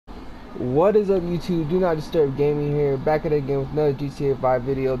What is up, YouTube? Do Not Disturb Gaming here, back at it again with another GTA 5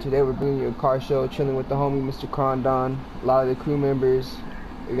 video. Today we're bringing you a car show, chilling with the homie Mr. Crondon, a lot of the crew members.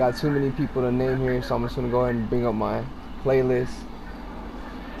 We got too many people to name here, so I'm just gonna go ahead and bring up my playlist.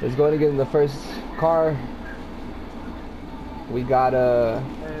 Let's go ahead and get in the first car. We got Hey,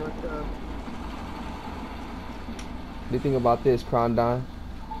 what's up? what do you think about this, Crondon?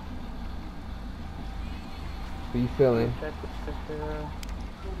 What you feeling?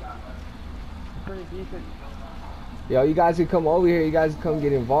 Pretty decent. Yo, you guys can come over here. You guys can come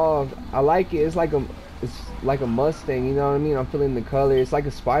get involved. I like it. It's like a Mustang. You know what I mean? I'm feeling the color. It's like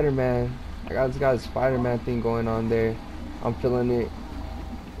a Spider-Man. It's got a Spider-Man thing going on there. I'm feeling it.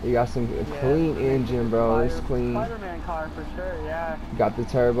 You got some clean engine, bro. It's clean. Spider-Man car for sure. Yeah. Got the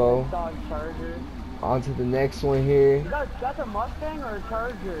turbo. Dog Charger. On to the next one here. That's a Mustang or a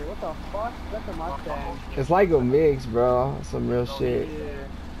Charger? What the fuck? That's a Mustang. It's like a mix, bro. Some real shit. Yeah.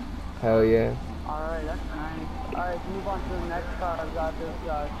 Hell yeah. Alright, that's nice. Alright, let's move on to the next car. I've got this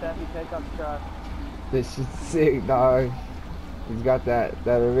Chevy pickup truck. This shit's sick, dog. He's got that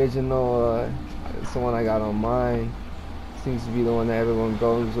original. It's the one I got on mine. Seems to be the one that everyone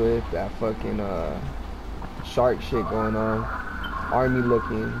goes with. That fucking shark shit going on. Army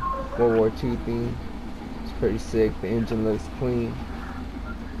looking World War II theme. It's pretty sick. The engine looks clean.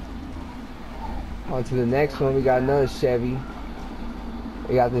 On to the next one. We got another Chevy.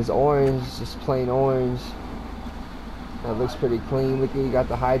 We got this orange, just plain orange. That looks pretty clean. Look, he got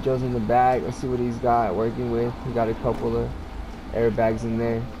the hydros in the back. Let's see what he's got working with. He got a couple of airbags in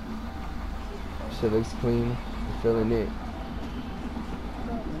there. Shit looks clean. I'm feeling it.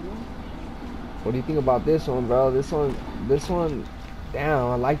 What do you think about this one, bro? This one, damn,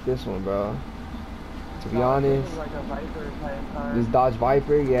 I like this one, bro. To be honest, Like a Viper type car. this Dodge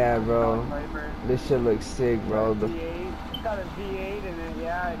Viper, yeah, bro. Dodge Viper. This shit looks sick, bro. V8. It's got a V8 in it,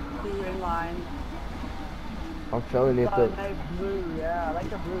 yeah. It's 2 inline. I'm feeling it. It's got a nice blue, yeah. I like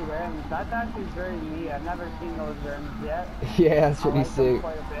the blue rims. That's actually very neat. I've never seen those rims yet. Yeah, that's pretty I like them sick.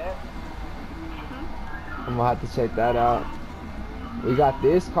 quite a bit. I'm gonna have to check that out. We got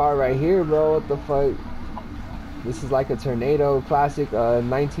this car right here, bro. What the fuck? This is like a Tornado classic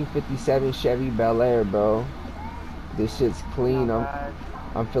 1957 Chevy Bel Air, bro. This shit's clean.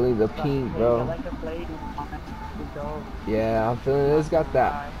 I'm feeling the pink, bro. I like the blade on it. It's dope. Yeah, I'm feeling it. It's got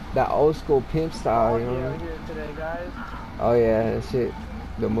that old school pimp style, you know? Here today, guys. Oh yeah, that shit.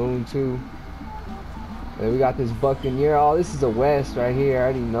 The moon too. Then we got this Buccaneer. Oh, this is a West right here. I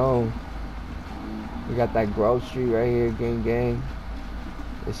already know. We got that Grove Street right here, gang.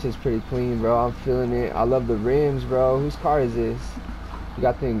 This shit's pretty clean, bro. I'm feeling it. I love the rims, bro. Whose car is this? You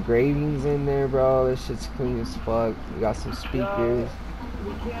got the engravings in there, bro. This shit's clean as fuck. You got some speakers.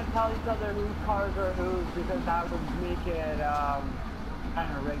 We can't tell each other whose cars are whose because that would make it kind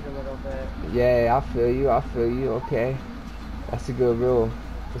of rigged a little bit. Yeah, I feel you. Okay. That's a good rule.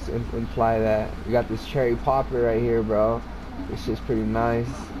 Let's imply that. We got this cherry popper right here, bro. This shit's pretty nice.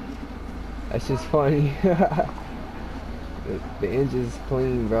 That's just funny. The engine's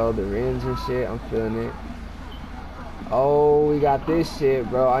clean, bro. The rims and shit, I'm feeling it. Oh, we got this shit,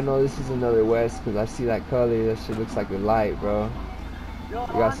 bro. I know this is another West because I see that color. That shit looks like a light, bro. We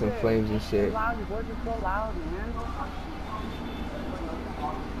got some flames and shit.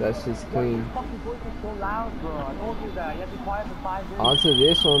 That's just clean. Onto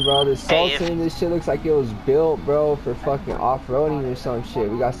this one, bro. The Sultan, this shit looks like it was built, bro, for fucking off-roading or some shit.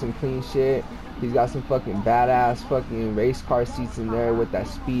 We got some clean shit. He's got some fucking badass fucking race car seats in there with that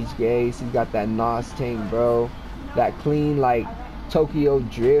speech gauge. He's got that NOS tank, bro. That clean, like, Tokyo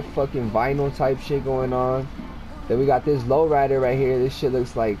Drift fucking vinyl type shit going on. Then we got this lowrider right here. This shit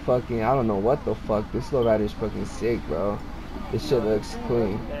looks like fucking, I don't know what the fuck. This lowrider is fucking sick, bro. This shit looks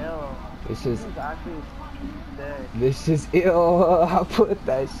clean. This is ill. I put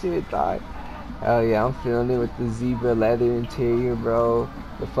that shit, dog. Hell yeah, I'm feeling it with the zebra leather interior, bro.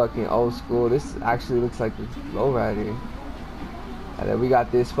 The fucking old school. This actually looks like the lowrider. And then we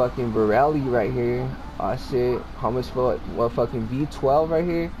got this fucking Borelli right here. Oh shit. How much for what fucking V12 right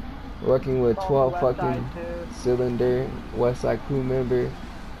here? Working with 12 fucking cylinder Westside crew member.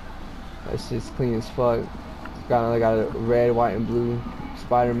 That's just clean as fuck. Got a red, white, and blue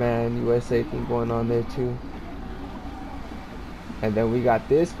Spider-Man USA thing going on there too. And then we got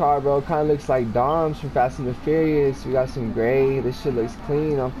this car, bro. Kind of looks like Dom's from Fast and the Furious. We got some gray. This shit looks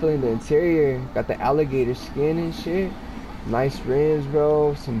clean. I'm feeling the interior. Got the alligator skin and shit. Nice rims,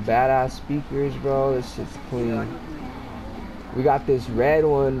 bro. Some badass speakers, bro. This shit's clean. We got this red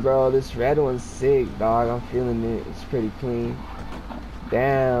one, bro. This red one's sick, dog. I'm feeling it. It's pretty clean.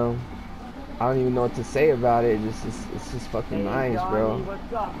 Damn. I don't even know what to say about it. It's just fucking Hey nice, Johnny, bro.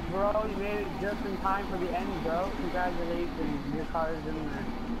 what's up, bro? You made it just in time for the end, bro. Congratulations, your car is in there.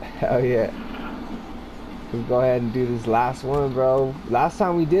 Hell yeah. Let's go ahead and do this last one, bro. Last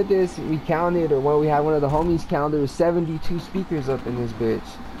time we did this, we counted, or when we had one of the homies count, there was 72 speakers up in this bitch.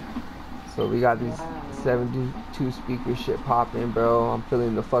 So we got these Wow. 72 speaker shit popping, bro. I'm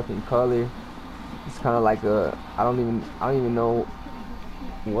feeling the fucking color. It's kind of like a, I don't even know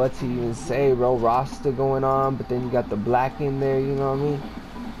what to even say, bro. Rasta going on, but then you got the black in there, you know what I mean?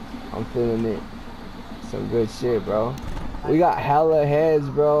 I'm feeling it. Some good shit, bro. We got hella heads,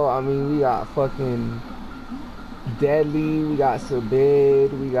 bro. I mean, we got fucking Deadly, we got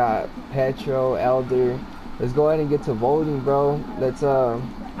Sabid, we got Petro, Elder. Let's go ahead and get to voting, bro. Let's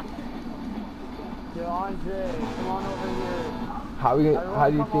Yo, Andre, come on over here. how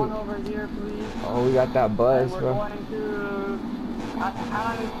Everyone do you come on think? over here, please. Oh, we got that And buzz, we're bro. going to, at the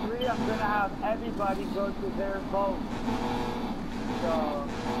count of three, I'm going to have everybody go to their vote. So,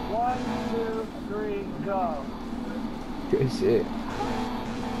 1, 2, 3, go. Good shit.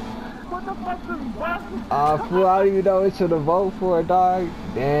 What the fuck is that? Fool, I don't even know which one to vote for, dog.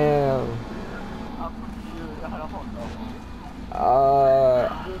 Damn. I'm confused, I don't know. Uh,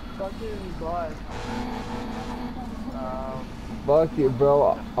 This fucking bus. fuck it,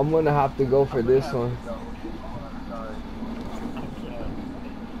 bro. I'm gonna have to go for I'm gonna this have to one. go. I'm sorry. I can't.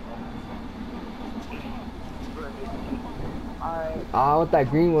 Alright. I want that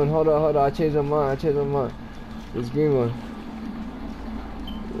green one. Hold on. I changed my mind. This green one.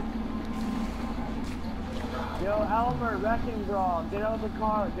 Yo, Elmer, Wrecking Brawl, get out of the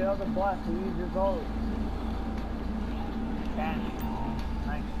car, get out of the bus, we need your vote. Damn.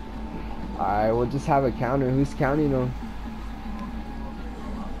 Nice. Alright, we'll just have a counter. Who's counting them?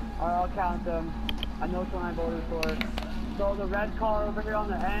 Alright, I'll count them. I know which one I voted for. So the red car over here on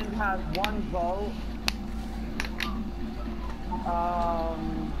the end has 1 vote.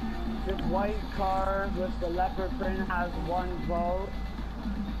 This white car with the leopard print has 1 vote.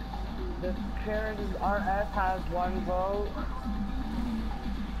 This Karen RS has 1 vote.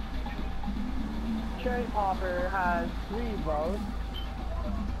 Cherry Popper has 3 votes.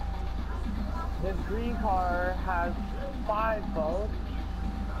 This green car has 5 votes.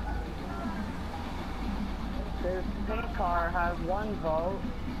 This pink car has 1 vote.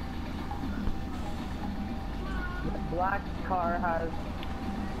 This black car has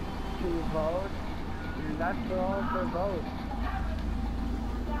 2 votes. And that's all for votes.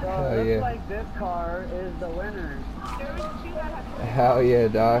 So it looks yeah. like this car is the winner. Hell yeah,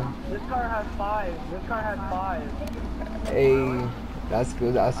 dog. This car has 5. This car has 5. Hey, that's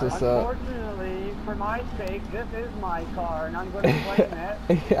good. That's what's up. Unfortunately, for my sake, this is my car, and I'm going to claim it.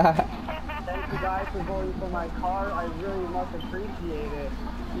 Yeah. Thank you guys for voting for my car. I really much appreciate it.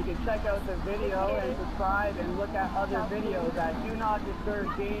 You can check out the video and subscribe and look at other videos at Do Not Disturb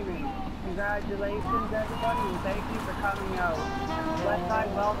Gaming. Congratulations, everybody, and thank you for coming out.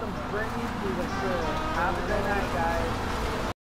 Westside welcomes Brittany to the crew. Have a good night, guys.